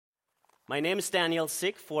My name is Daniel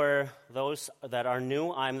Sick. For those that are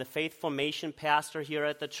new, I'm the Faith Formation pastor here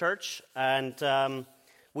at the church, and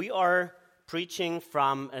we are preaching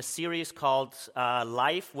from a series called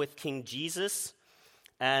Life with King Jesus,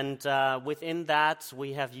 and within that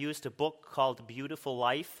we have used a book called Beautiful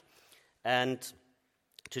Life, and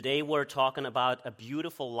today we're talking about a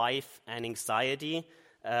beautiful life and anxiety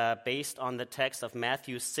based on the text of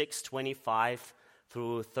Matthew 6:25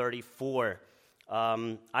 through 34.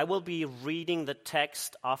 I will be reading the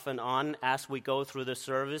text off and on as we go through the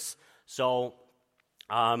service, so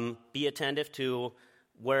be attentive to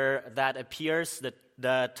where that appears.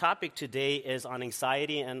 The topic today is on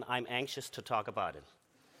anxiety, and I'm anxious to talk about it.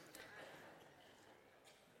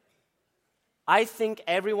 I think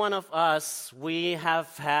every one of us, we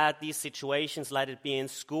have had these situations, let it be in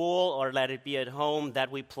school or let it be at home,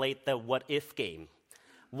 that we played the what-if game.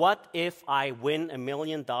 What if I win $1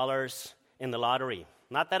 million in the lottery?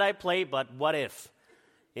 Not that I play, but what if?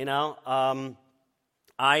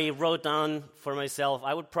 I wrote down for myself,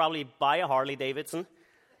 I would probably buy a Harley Davidson,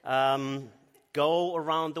 go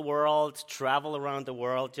around the world, travel around the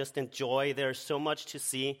world, just enjoy. There's so much to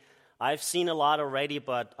see. I've seen a lot already,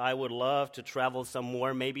 but I would love to travel some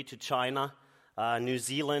more, maybe to China, New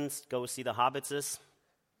Zealand, go see the Hobbitses.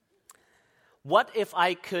 What if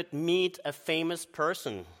I could meet a famous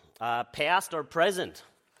person, past or present?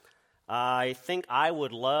 I think I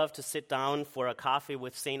would love to sit down for a coffee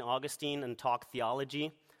with St. Augustine and talk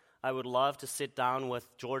theology. I would love to sit down with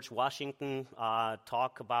George Washington,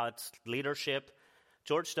 talk about leadership.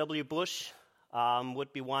 George W. Bush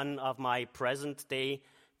would be one of my present-day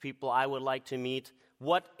people I would like to meet.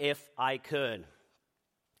 What if I could?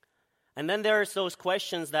 And then there's those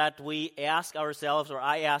questions that we ask ourselves, or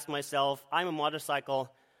I ask myself. I'm a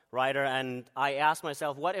motorcycle rider, and I ask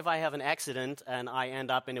myself, what if I have an accident and I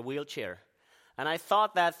end up in a wheelchair? And I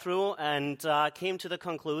thought that through and came to the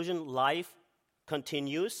conclusion, life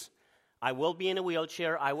continues. I will be in a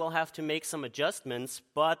wheelchair. I will have to make some adjustments,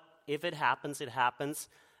 but if it happens, it happens,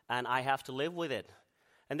 and I have to live with it.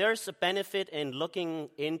 And there's a benefit in looking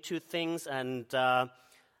into things and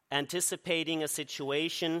anticipating a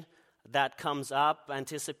situation that comes up,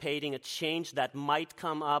 anticipating a change that might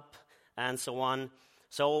come up, and so on.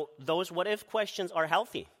 So those what-if questions are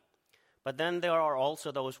healthy. But then there are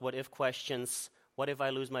also those what-if questions. What if I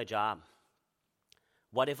lose my job?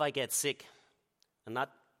 What if I get sick? And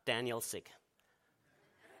not Daniel sick.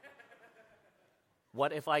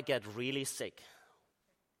 What if I get really sick?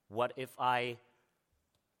 What if I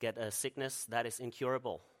get a sickness that is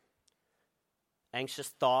incurable? Anxious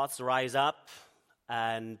thoughts rise up,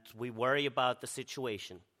 and we worry about the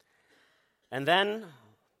situation. And then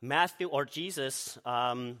Matthew, or Jesus,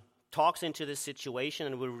 talks into this situation,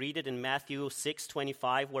 and we read it in Matthew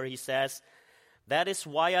 6:25, where he says, "That is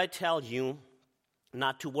why I tell you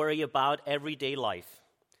not to worry about everyday life.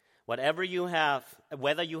 Whatever you have,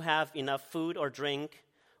 whether you have enough food or drink,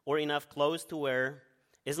 or enough clothes to wear,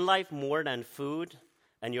 isn't life more than food,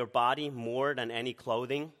 and your body more than any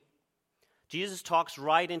clothing?" Jesus talks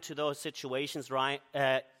right into those situations,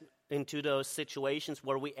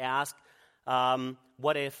 where we ask,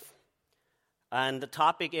 what if? And the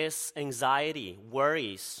topic is anxiety,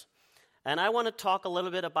 worries. And I want to talk a little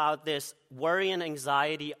bit about this. Worry and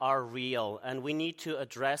anxiety are real, and we need to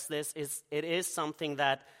address this. It is something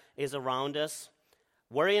that is around us.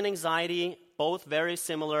 Worry and anxiety, both very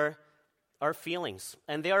similar, are feelings.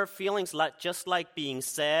 And they are feelings just like being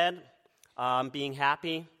sad, being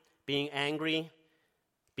happy, being angry,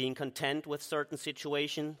 being content with certain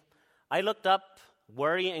situation. I looked up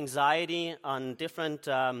worry, anxiety on different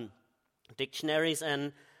dictionaries,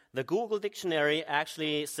 and the Google dictionary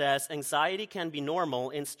actually says anxiety can be normal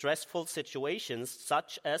in stressful situations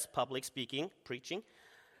such as public speaking, preaching,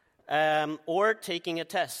 or taking a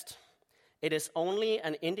test. It is only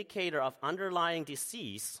an indicator of underlying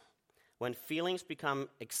disease when feelings become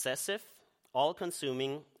excessive,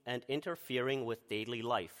 all-consuming, and interfering with daily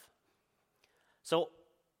life. So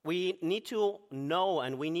we need to know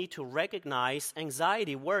and we need to recognize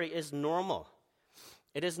anxiety, worry is normal.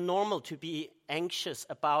 It is normal to be anxious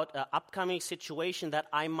about an upcoming situation that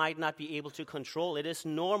I might not be able to control. It is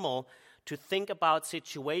normal to think about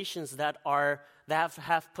situations that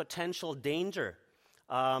have potential danger.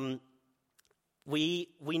 We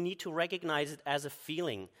need to recognize it as a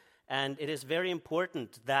feeling. And it is very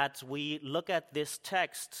important that we look at this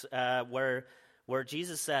text where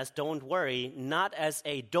Jesus says, don't worry, not as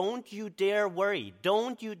a don't you dare worry,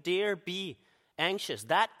 don't you dare be anxious.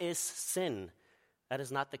 That is sin. That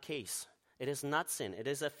is not the case. It is not sin. It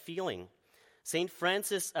is a feeling. St.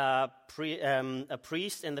 Francis, a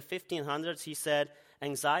priest in the 1500s, he said,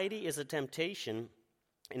 Anxiety is a temptation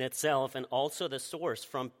in itself and also the source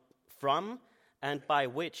from and by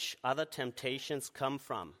which other temptations come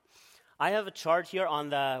from. I have a chart here on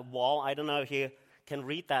the wall. I don't know if you can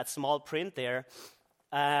read that small print there.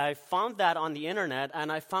 I found that on the internet,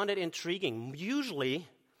 and I found it intriguing. Usually,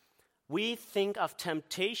 we think of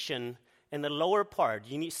temptation in the lower part.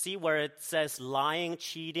 You see where it says lying,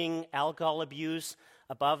 cheating, alcohol abuse.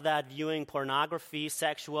 Above that, viewing pornography,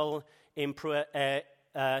 sexually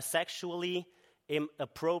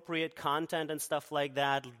inappropriate content and stuff like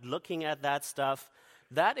that, looking at that stuff.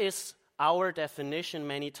 That is our definition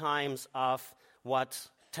many times of what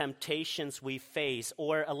temptations we face.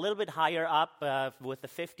 Or a little bit higher up with the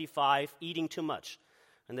 55, eating too much.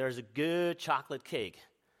 And there's a good chocolate cake,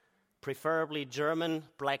 preferably German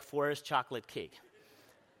Black Forest chocolate cake.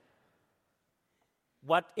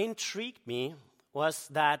 What intrigued me was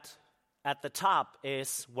that at the top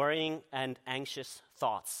is worrying and anxious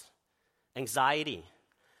thoughts, anxiety.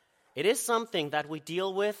 It is something that we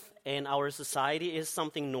deal with in our society. It is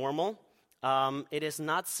something normal. It is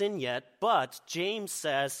not sin yet, but James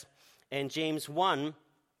says in James 1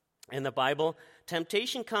 in the Bible,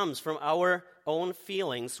 temptation comes from our own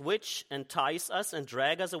feelings, which entice us and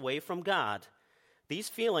drag us away from God. These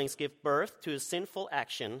feelings give birth to a sinful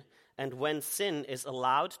action, and when sin is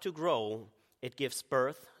allowed to grow, it gives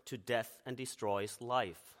birth to death and destroys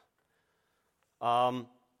life.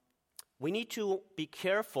 We need to be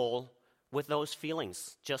careful with those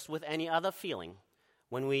feelings, just with any other feeling.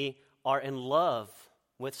 When we are in love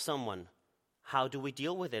with someone, how do we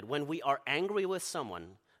deal with it? When we are angry with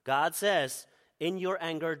someone, God says, in your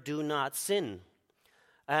anger, do not sin.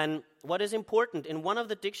 And what is important, in one of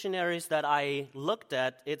the dictionaries that I looked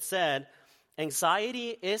at, it said,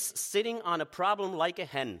 anxiety is sitting on a problem like a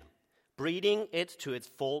hen, breeding it to its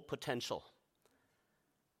full potential.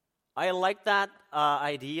 I like that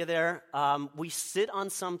idea there. We sit on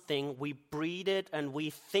something, we breed it, and we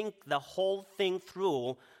think the whole thing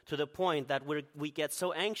through to the point that we get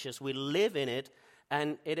so anxious, we live in it,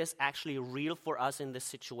 and it is actually real for us in this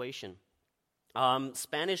situation.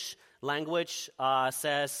 Spanish language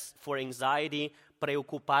says for anxiety,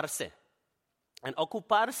 preocuparse. And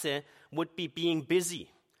ocuparse would be being busy.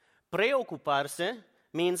 Preocuparse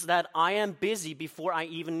means that I am busy before I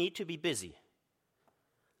even need to be busy.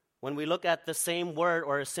 When we look at the same word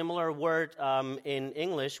or a similar word in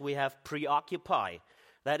English, we have preoccupy.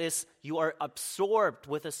 That is, you are absorbed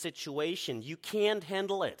with a situation. You can't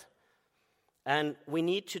handle it. And we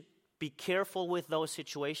need to be careful with those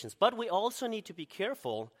situations. But we also need to be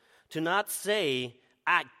careful to not say,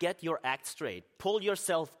 get your act straight. Pull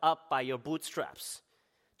yourself up by your bootstraps.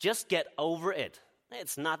 Just get over it.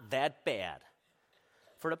 It's not that bad.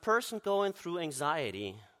 For the person going through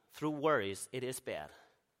anxiety, through worries, it is bad.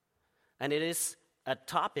 And it is a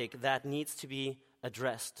topic that needs to be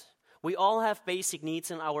addressed. We all have basic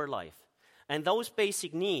needs in our life. And those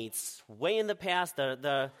basic needs, way in the past,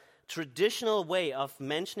 the traditional way of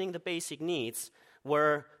mentioning the basic needs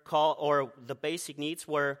were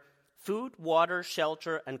food, water,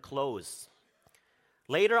 shelter, and clothes.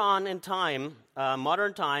 Later on in time,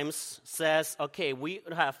 modern times says, okay, we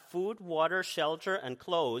have food, water, shelter, and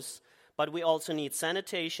clothes, but we also need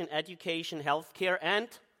sanitation, education, healthcare, and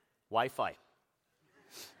Wi-Fi.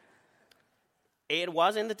 It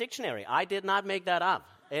was in the dictionary. I did not make that up.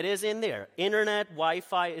 It is in there. Internet,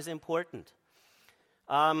 Wi-Fi is important.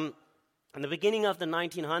 In the beginning of the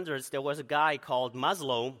 1900s, there was a guy called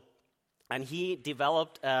Maslow, and he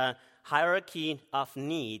developed a hierarchy of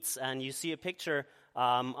needs. And you see a picture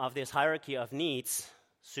of this hierarchy of needs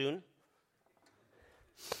soon,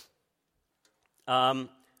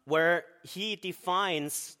 where he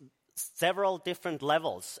defines several different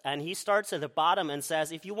levels. And he starts at the bottom and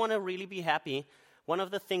says, if you want to really be happy, one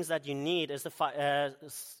of the things that you need is the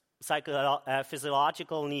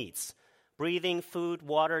physiological needs. Breathing, food,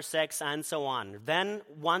 water, sex, and so on. Then,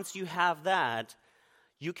 once you have that,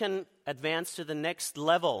 you can advance to the next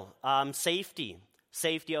level. Safety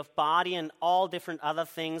of body and all different other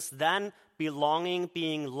things. Then, belonging,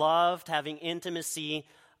 being loved, having intimacy,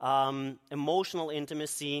 emotional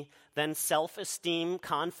intimacy. Then, self-esteem,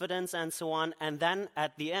 confidence, and so on. And then,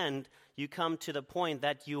 at the end, you come to the point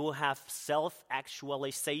that you have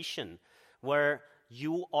self-actualization, where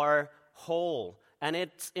you are whole. And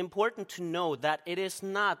it's important to know that it is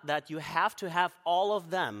not that you have to have all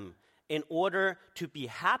of them in order to be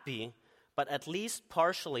happy, but at least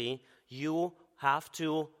partially you have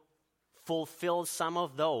to fulfill some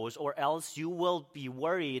of those, or else you will be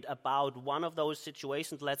worried about one of those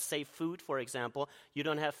situations. Let's say food, for example. You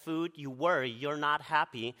don't have food, you worry, you're not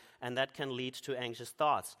happy, and that can lead to anxious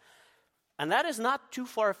thoughts. And that is not too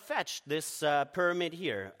far-fetched, this pyramid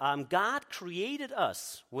here. God created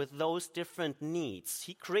us with those different needs.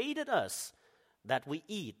 He created us that we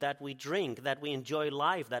eat, that we drink, that we enjoy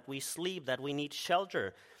life, that we sleep, that we need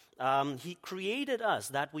shelter. He created us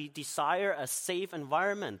that we desire a safe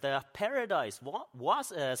environment. The paradise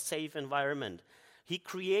was a safe environment. He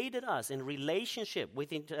created us in relationship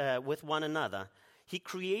with one another. He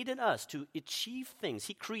created us to achieve things.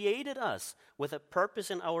 He created us with a purpose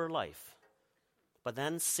in our life. But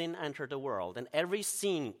then sin entered the world, and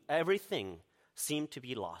everything seemed to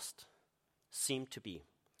be lost. Seemed to be.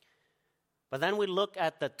 But then we look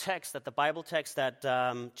at the text, at the Bible text that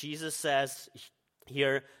Jesus says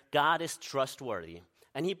here, God is trustworthy.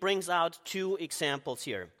 And he brings out two examples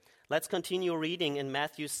here. Let's continue reading in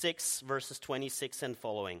Matthew 6, verses 26 and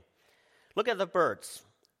following. Look at the birds.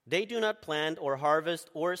 They do not plant or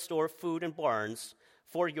harvest or store food in barns,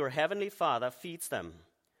 for your heavenly Father feeds them.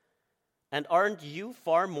 And aren't you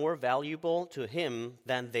far more valuable to him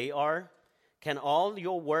than they are? Can all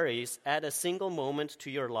your worries add a single moment to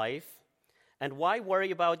your life? And why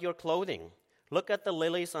worry about your clothing? Look at the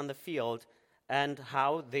lilies on the field and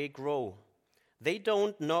how they grow. They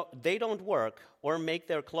don't work or make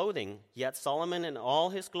their clothing, yet Solomon in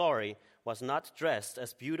all his glory was not dressed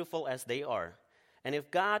as beautiful as they are. And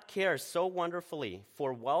if God cares so wonderfully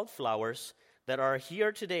for wildflowers that are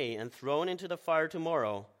here today and thrown into the fire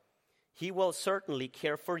tomorrow, he will certainly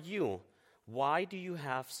care for you. Why do you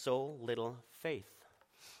have so little faith?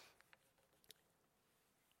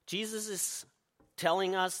 Jesus is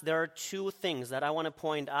telling us there are two things that I want to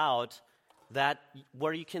point out that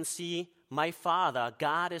where you can see my Father,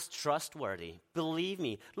 God is trustworthy. Believe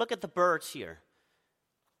me. Look at the birds here.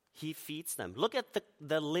 He feeds them. Look at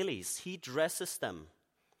the lilies. He dresses them.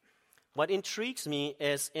 What intrigues me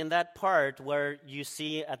is in that part where you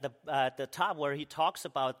see at the top where he talks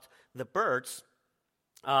about the birds,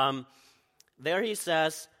 there he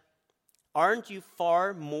says, aren't you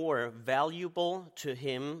far more valuable to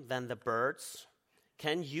him than the birds?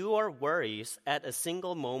 Can your worries add a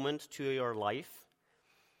single moment to your life?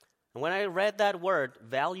 And when I read that word,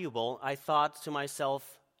 valuable, I thought to myself,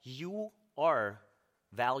 you are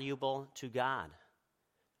valuable to God.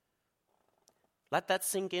 Let that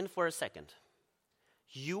sink in for a second.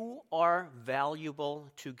 You are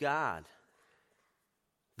valuable to God.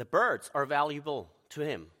 The birds are valuable to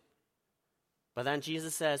him. But then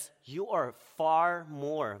Jesus says, you are far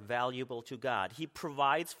more valuable to God. He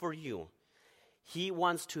provides for you. He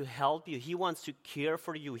wants to help you. He wants to care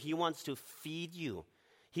for you. He wants to feed you.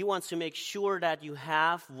 He wants to make sure that you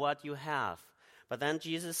have what you have. But then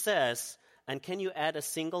Jesus says, and can you add a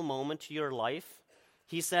single moment to your life?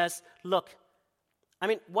 He says, look,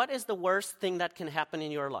 what is the worst thing that can happen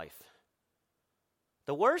in your life?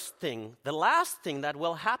 The worst thing, the last thing that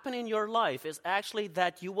will happen in your life is actually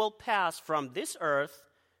that you will pass from this earth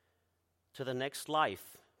to the next life,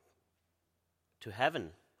 to heaven,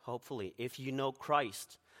 hopefully, if you know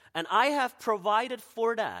Christ. And I have provided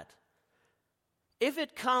for that. If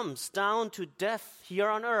it comes down to death here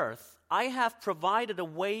on earth, I have provided a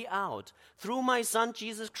way out through my Son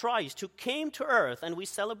Jesus Christ, who came to earth, and we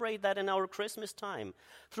celebrate that in our Christmas time.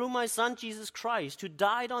 Through my Son Jesus Christ, who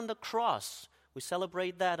died on the cross. We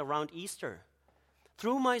celebrate that around Easter.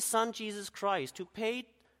 Through my Son Jesus Christ, who paid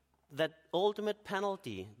that ultimate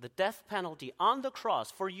penalty, the death penalty on the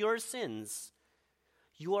cross for your sins,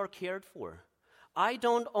 you are cared for. I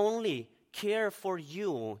don't only care for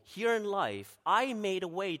you here in life, I made a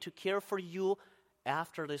way to care for you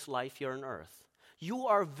after this life here on earth. You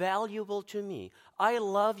are valuable to me. I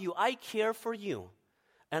love you. I care for you.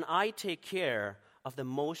 And I take care of the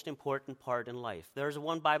most important part in life. There's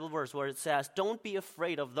one Bible verse where it says, don't be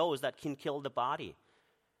afraid of those that can kill the body.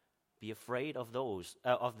 Be afraid of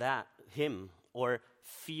him, or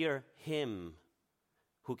fear him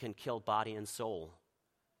who can kill body and soul.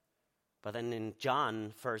 But then in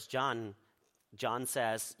John, 1 John, John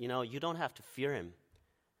says, you don't have to fear him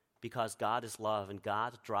because God is love, and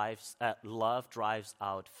love drives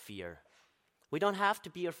out fear. We don't have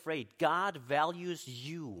to be afraid. God values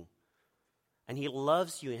you, and he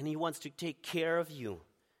loves you, and he wants to take care of you.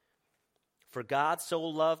 For God so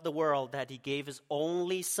loved the world that he gave his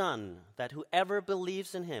only Son, that whoever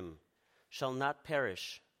believes in him shall not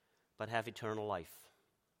perish, but have eternal life.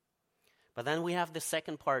 But then we have the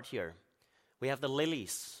second part here. We have the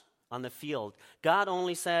lilies on the field. God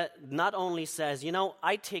not only says,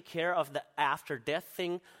 I take care of the after death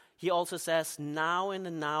thing. He also says, now in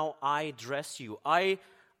the now I dress you. I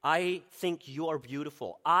think you are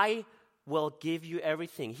beautiful. I will give you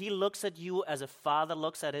everything. He looks at you as a father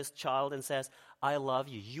looks at his child and says, I love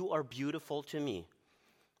you. You are beautiful to me.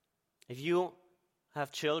 If you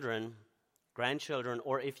have children, grandchildren,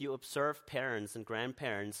 or if you observe parents and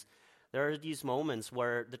grandparents, there are these moments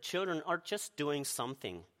where the children are just doing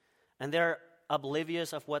something, and they're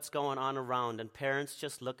oblivious of what's going on around, and parents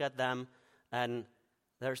just look at them, and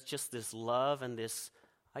there's just this love and this,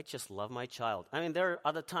 I just love my child. I mean, there are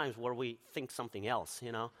other times where we think something else,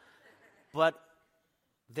 but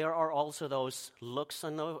there are also those looks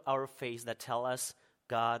on our face that tell us,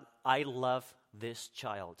 God, I love this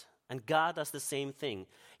child. And God does the same thing.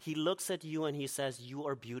 He looks at you and he says, you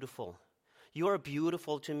are beautiful. You are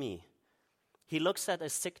beautiful to me. He looks at a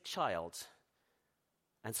sick child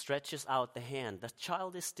and stretches out the hand. The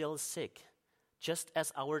child is still sick, just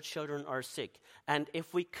as our children are sick. And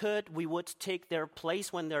if we could, we would take their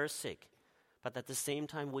place when they're sick. But at the same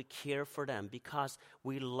time, we care for them because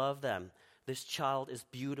we love them. This child is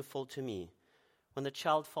beautiful to me. When the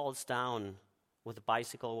child falls down with a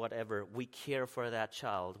bicycle or whatever, we care for that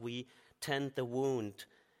child. We tend the wound.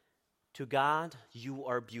 To God, you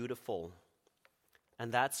are beautiful.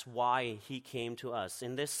 And that's why he came to us.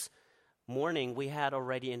 In this morning, we had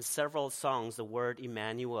already in several songs the word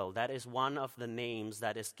Emmanuel. That is one of the names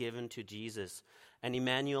that is given to Jesus. And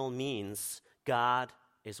Emmanuel means God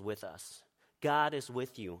is with us. God is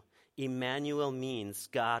with you. Emmanuel means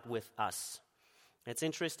God with us. It's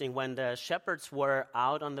interesting, when the shepherds were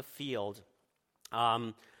out on the field,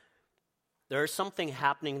 there's something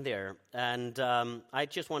happening there. And I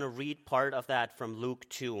just want to read part of that from Luke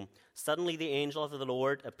 2. Suddenly the angel of the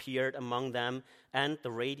Lord appeared among them, and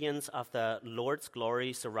the radiance of the Lord's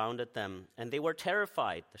glory surrounded them. And they were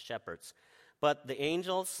terrified, the shepherds. But the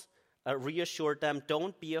angels reassured them,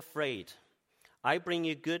 don't be afraid. I bring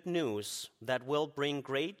you good news that will bring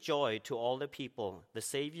great joy to all the people. The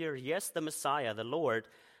Savior, yes, the Messiah, the Lord,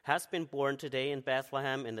 has been born today in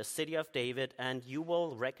Bethlehem in the city of David, and you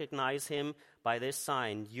will recognize him by this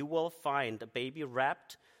sign. You will find a baby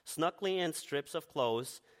wrapped snugly in strips of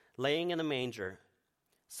clothes, laying in a manger.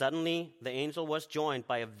 Suddenly the angel was joined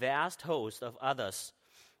by a vast host of others,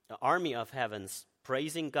 an army of heavens,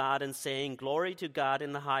 praising God and saying, glory to God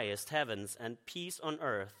in the highest heavens, and peace on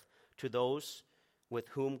earth to those with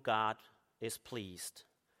whom God is pleased.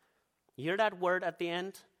 You hear that word at the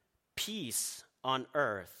end? Peace on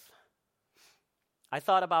earth. I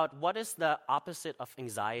thought about what is the opposite of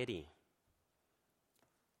anxiety.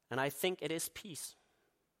 And I think it is peace.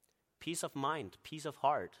 Peace of mind, peace of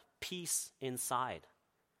heart, peace inside.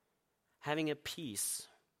 Having a peace.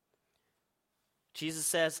 Jesus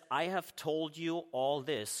says, I have told you all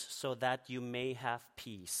this so that you may have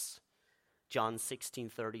peace. John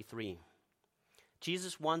 16:33.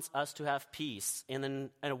 Jesus wants us to have peace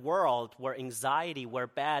in a world where anxiety, where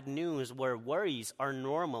bad news, where worries are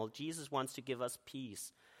normal. Jesus wants to give us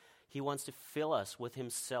peace. He wants to fill us with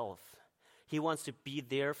himself. He wants to be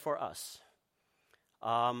there for us.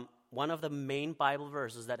 One of the main Bible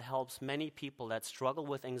verses that helps many people that struggle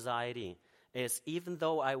with anxiety is, even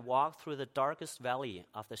though I walk through the darkest valley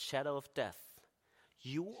of the shadow of death,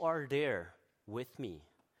 you are there with me.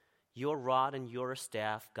 Your rod and your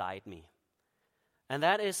staff guide me. And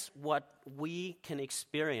that is what we can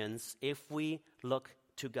experience if we look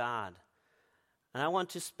to God. And I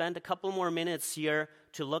want to spend a couple more minutes here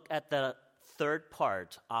to look at the third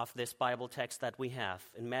part of this Bible text that we have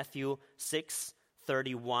in Matthew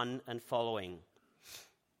 6:31 and following.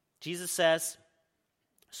 Jesus says,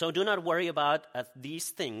 so do not worry about these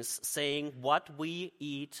things, saying what we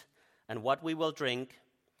eat and what we will drink,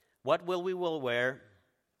 what we will wear.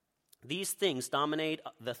 These things dominate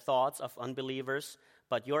the thoughts of unbelievers,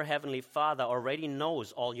 but your heavenly Father already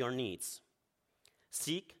knows all your needs.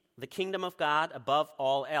 Seek the kingdom of God above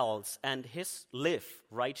all else, and live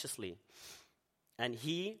righteously, and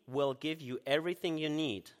he will give you everything you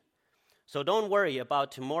need. So don't worry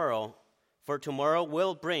about tomorrow, for tomorrow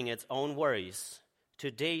will bring its own worries.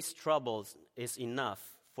 Today's troubles is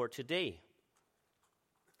enough for today.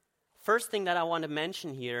 First thing that I want to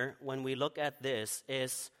mention here when we look at this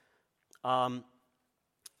is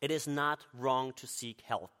it is not wrong to seek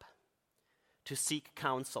help, to seek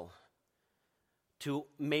counsel, to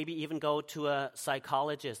maybe even go to a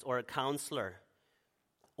psychologist or a counselor,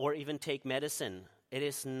 or even take medicine. It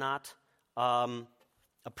is not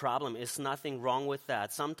a problem. There's nothing wrong with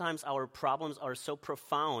that. Sometimes our problems are so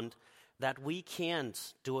profound that we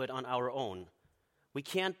can't do it on our own. We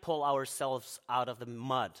can't pull ourselves out of the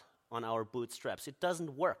mud on our bootstraps. It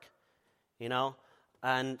doesn't work,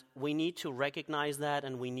 And we need to recognize that,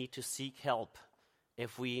 and we need to seek help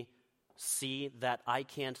if we see that I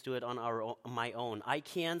can't do it on my own. I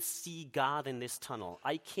can't see God in this tunnel.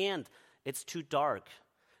 I can't. It's too dark.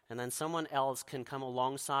 and then someone else can come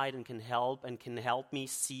alongside and can help me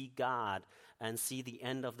see God and see the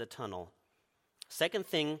end of the tunnel. Second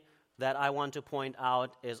thing that I want to point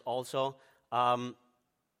out is also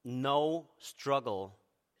no struggle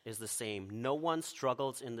is the same. No one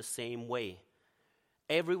struggles in the same way.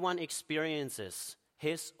 Everyone experiences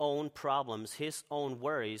his own problems, his own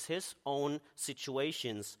worries, his own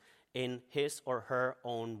situations in his or her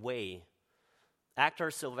own way.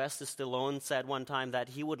 Actor Sylvester Stallone said one time that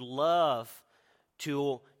he would love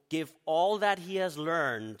to give all that he has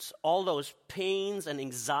learned, all those pains and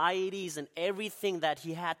anxieties and everything that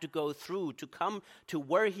he had to go through to come to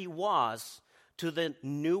where he was, to the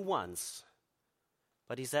new ones.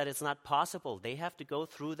 But he said it's not possible. They have to go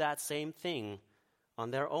through that same thing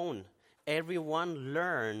on their own. Everyone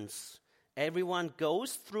learns, everyone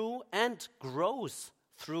goes through and grows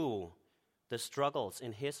through the struggles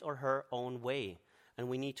in his or her own way. And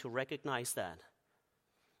we need to recognize that.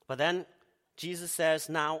 But then Jesus says,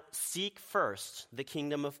 now seek first the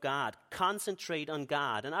kingdom of God. Concentrate on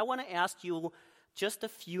God. And I want to ask you just a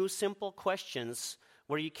few simple questions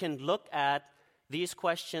where you can look at these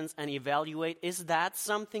questions and evaluate, is that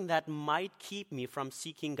something that might keep me from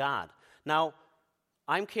seeking God? Now,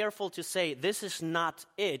 I'm careful to say this is not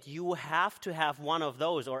it. You have to have one of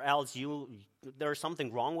those or else there's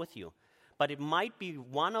something wrong with you. But it might be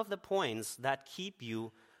one of the points that keep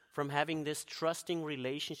you from having this trusting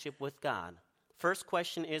relationship with God. First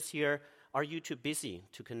question is here, are you too busy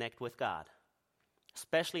to connect with God?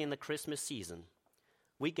 Especially in the Christmas season.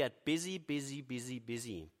 We get busy bees.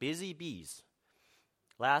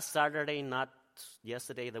 Last Saturday, not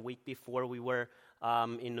yesterday, the week before, we were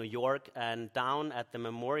in New York, and down at the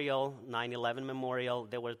memorial, 9/11 memorial,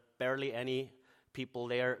 there were barely any people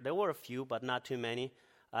there. There were a few, but not too many.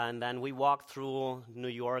 And then we walked through New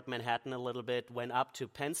York, Manhattan a little bit, went up to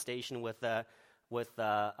Penn Station with the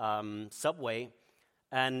subway,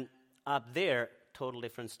 and up there, total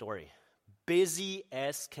different story. Busy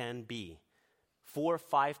as can be. 4 or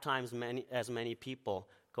 5 times as many people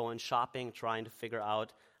going shopping, trying to figure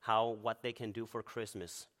out what they can do for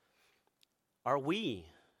Christmas. Are we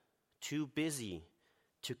too busy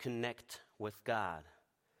to connect with God?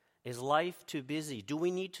 Is life too busy? Do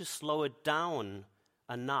we need to slow it down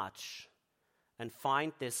a notch and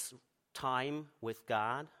find this time with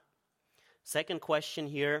God? Second question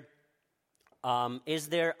here, is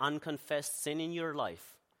there unconfessed sin in your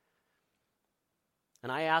life?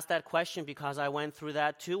 And I asked that question because I went through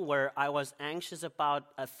that too, where I was anxious about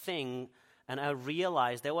a thing, and I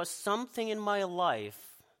realized there was something in my life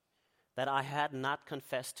that I had not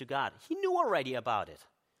confessed to God. He knew already about it.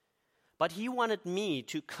 But he wanted me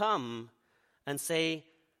to come and say,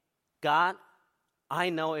 God, I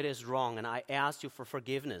know it is wrong, and I ask you for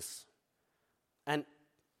forgiveness. And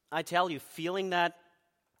I tell you, feeling that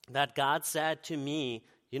God said to me,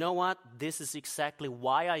 you know what? This is exactly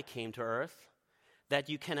why I came to earth, that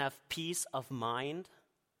you can have peace of mind.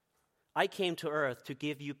 I came to earth to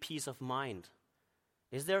give you peace of mind.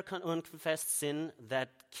 Is there unconfessed sin that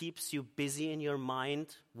keeps you busy in your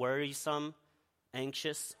mind, worrisome,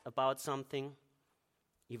 anxious about something?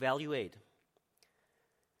 Evaluate.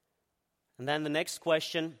 And then the next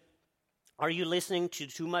question, are you listening to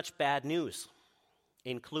too much bad news,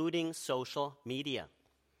 including social media?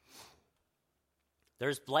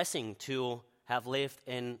 There's blessing to have lived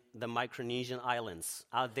in the Micronesian islands.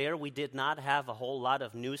 Out there, we did not have a whole lot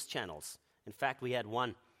of news channels. In fact, we had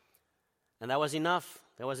one. And that was enough.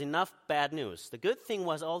 There was enough bad news. The good thing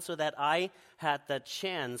was also that I had the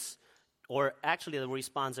chance, or actually the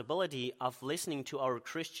responsibility, of listening to our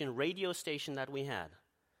Christian radio station that we had.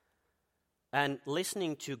 And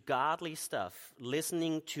listening to godly stuff,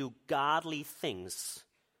 listening to godly things,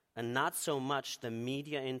 and not so much the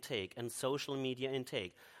media intake and social media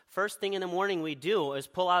intake. First thing in the morning we do is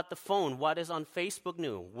pull out the phone. What is on Facebook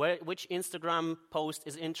new? Which Instagram post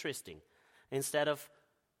is interesting? Instead of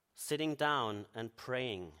sitting down and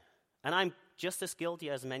praying. And I'm just as guilty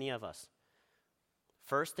as many of us.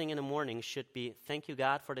 First thing in the morning should be, thank you,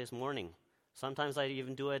 God, for this morning. Sometimes I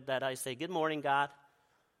even do it that I say, good morning, God.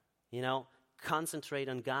 Concentrate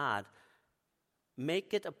on God.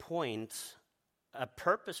 Make it a point, a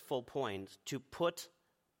purposeful point, to put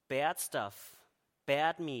bad stuff,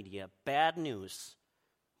 bad media, bad news,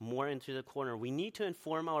 more into the corner. We need to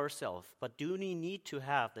inform ourselves, but do we need to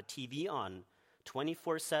have the TV on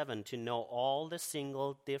 24/7 to know all the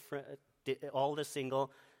single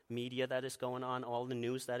media that is going on, all the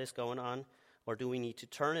news that is going on, or do we need to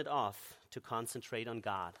turn it off to concentrate on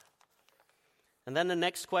God? And then the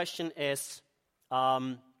next question is,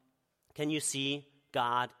 can you see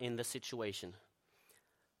God in the situation?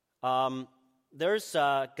 There's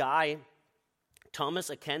a guy, Thomas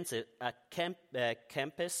à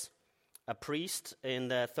Kempis, a priest in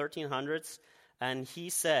the 1300s, and he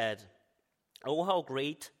said, "Oh, how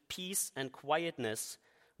great peace and quietness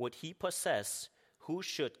would he possess who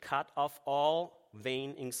should cut off all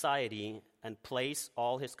vain anxiety and place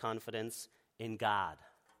all his confidence in God."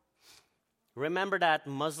 Remember that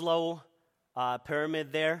Maslow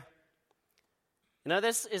pyramid there? You know,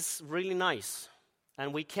 this is really nice,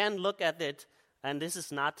 and we can look at it, and this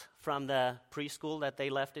is not from the preschool that they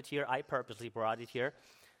left it here. I purposely brought it here.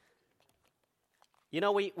 You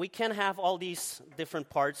know, we can have all these different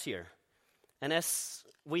parts here, and as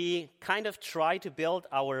we kind of try to build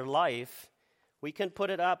our life, we can put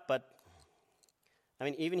it up, but I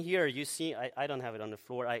mean, even here, you see, I don't have it on the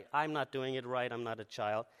floor. I'm not doing it right. I'm not a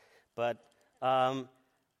child. But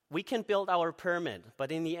we can build our pyramid,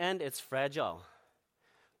 but in the end, it's fragile.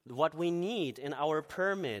 What we need in our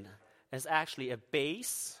pyramid is actually a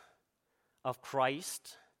base of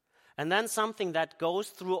Christ, and then something that goes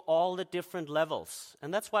through all the different levels.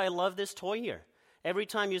 And that's why I love this toy here. Every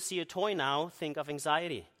time you see a toy now, think of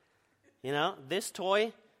anxiety. You know, this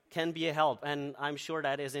toy can be a help, and I'm sure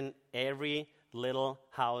that is in every little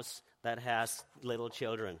house that has little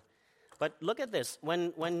children. But look at this.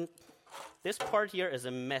 When this part here is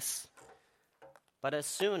a mess, but as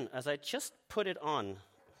soon as I just put it on,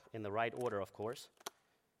 in the right order, of course,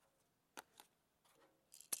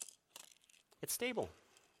 it's stable.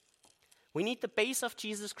 We need the base of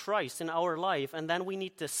Jesus Christ in our life, and then we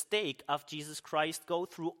need the stake of Jesus Christ go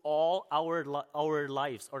through all our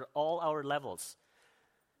lives, or all our levels.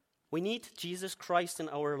 We need Jesus Christ in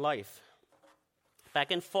our life.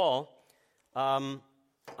 Back in fall,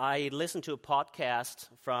 I listened to a podcast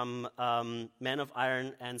from Men of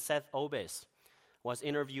Iron, and Seth Obes was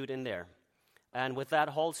interviewed in there. And with that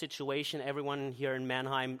whole situation, everyone here in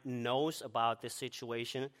Mannheim knows about this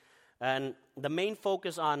situation. And the main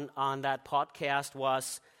focus on that podcast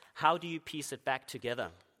was, how do you piece it back together?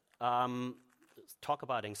 Talk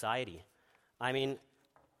about anxiety. I mean,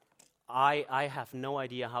 I have no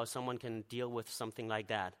idea how someone can deal with something like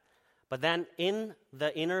that. But then in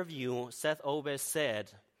the interview, Seth Obes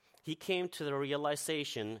said he came to the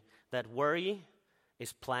realization that worry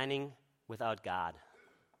is planning without God.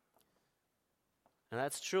 And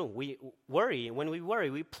that's true. When we worry,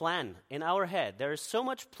 we plan in our head. There is so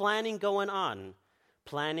much planning going on,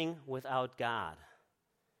 planning without God.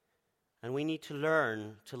 And we need to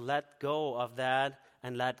learn to let go of that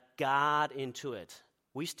and let God into it.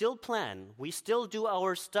 We still plan. We still do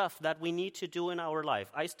our stuff that we need to do in our life.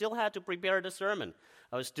 I still had to prepare the sermon.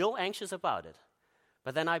 I was still anxious about it.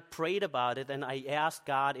 But then I prayed about it and I asked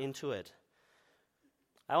God into it.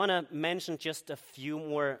 I want to mention just a few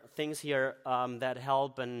more things here that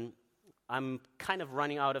help, and I'm kind of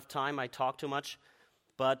running out of time. I talk too much.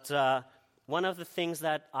 But one of the things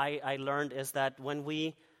that I learned is that when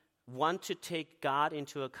we want to take God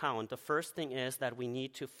into account, the first thing is that we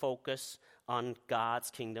need to focus on God's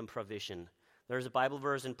kingdom provision. There's a Bible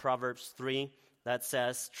verse in Proverbs 3 that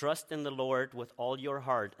says, "Trust in the Lord with all your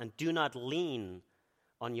heart and do not lean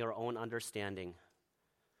on your own understanding."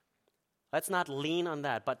 Let's not lean on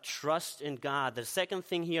that, but trust in God. The second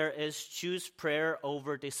thing here is choose prayer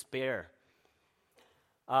over despair.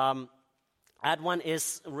 That one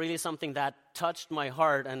is really something that touched my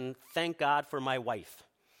heart, and thank God for my wife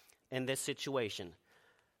in this situation.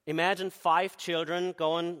 Imagine 5 children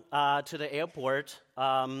going to the airport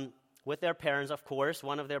with their parents, of course,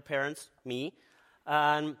 one of their parents, me,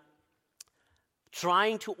 and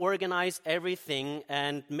trying to organize everything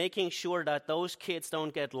and making sure that those kids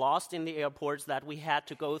don't get lost in the airports that we had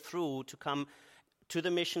to go through to come to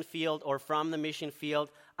the mission field or from the mission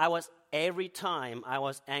field. Every time I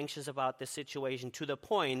was anxious about the situation, to the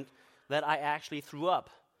point that I actually threw up.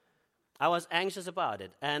 I was anxious about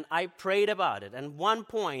it, and I prayed about it. And one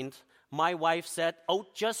point, my wife said, "Oh,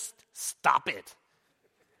 just stop it.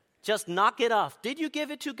 Just knock it off. Did you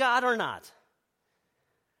give it to God or not?"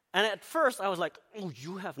 And at first, I was like, "Oh,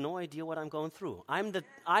 you have no idea what I'm going through. I'm the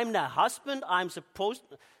husband. I'm supposed."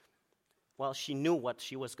 Well, she knew what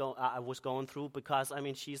I was going through, because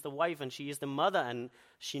she's the wife and she is the mother and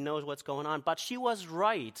she knows what's going on. But she was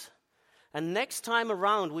right. And next time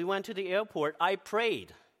around, we went to the airport. I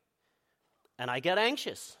prayed, and I got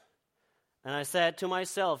anxious, and I said to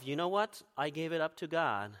myself, "You know what? I gave it up to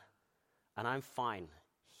God, and I'm fine.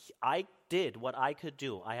 I did what I could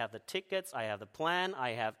do. I have the tickets, I have the plan,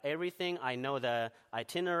 I have everything, I know the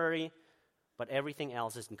itinerary, but everything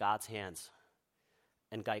else is in God's hands."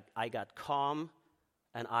 And I got calm,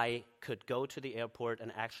 and I could go to the airport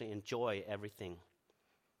and actually enjoy everything.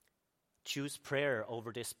 Choose prayer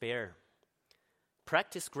over despair.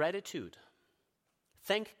 Practice gratitude.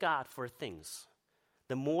 Thank God for things.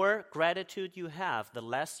 The more gratitude you have, the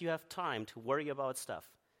less you have time to worry about stuff.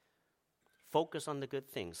 Focus on the good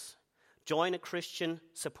things. Join a Christian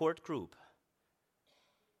support group,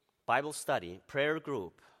 Bible study, prayer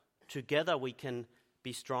group. Together we can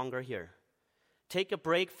be stronger here. Take a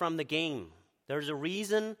break from the game. There's a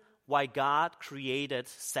reason why God created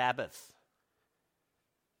Sabbath.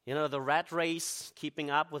 You know, the rat race, keeping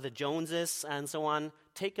up with the Joneses and so on.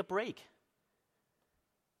 Take a break.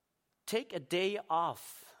 Take a day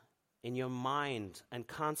off in your mind and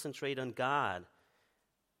concentrate on God.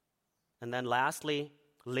 And then lastly,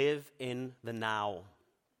 live in the now.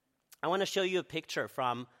 I want to show you a picture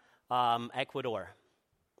from Ecuador.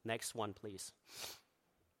 Next one, please.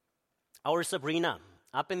 Our Sabrina,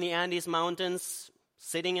 up in the Andes Mountains,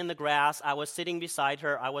 sitting in the grass. I was sitting beside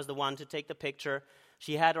her. I was the one to take the picture.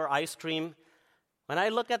 She had her ice cream. When I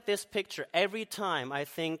look at this picture, every time I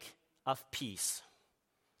think of peace.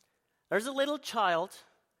 There's a little child,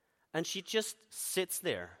 and she just sits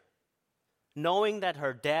there, knowing that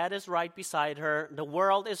her dad is right beside her. The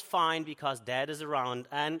world is fine because dad is around,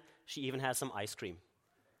 and she even has some ice cream.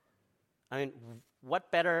 I mean,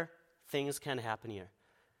 what better things can happen here?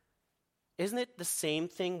 Isn't it the same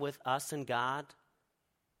thing with us and God?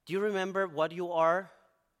 Do you remember what you are?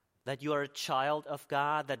 That you are a child of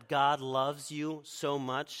God, that God loves you so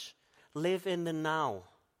much? Live in the now.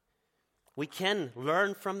 We can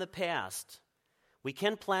learn from the past. We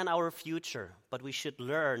can plan our future, but we should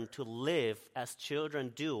learn to live as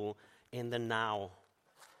children do in the now.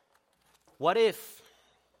 What if?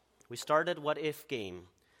 We started what if game.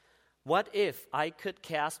 What if I could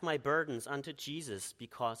cast my burdens unto Jesus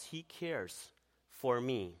because he cares for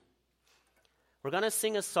me? We're going to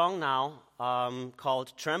sing a song now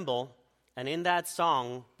called Tremble. And in that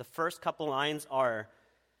song, the first couple lines are,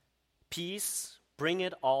 peace, bring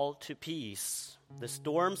it all to peace. The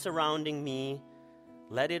storm surrounding me,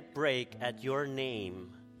 let it break at your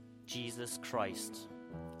name, Jesus Christ.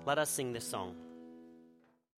 Let us sing this song.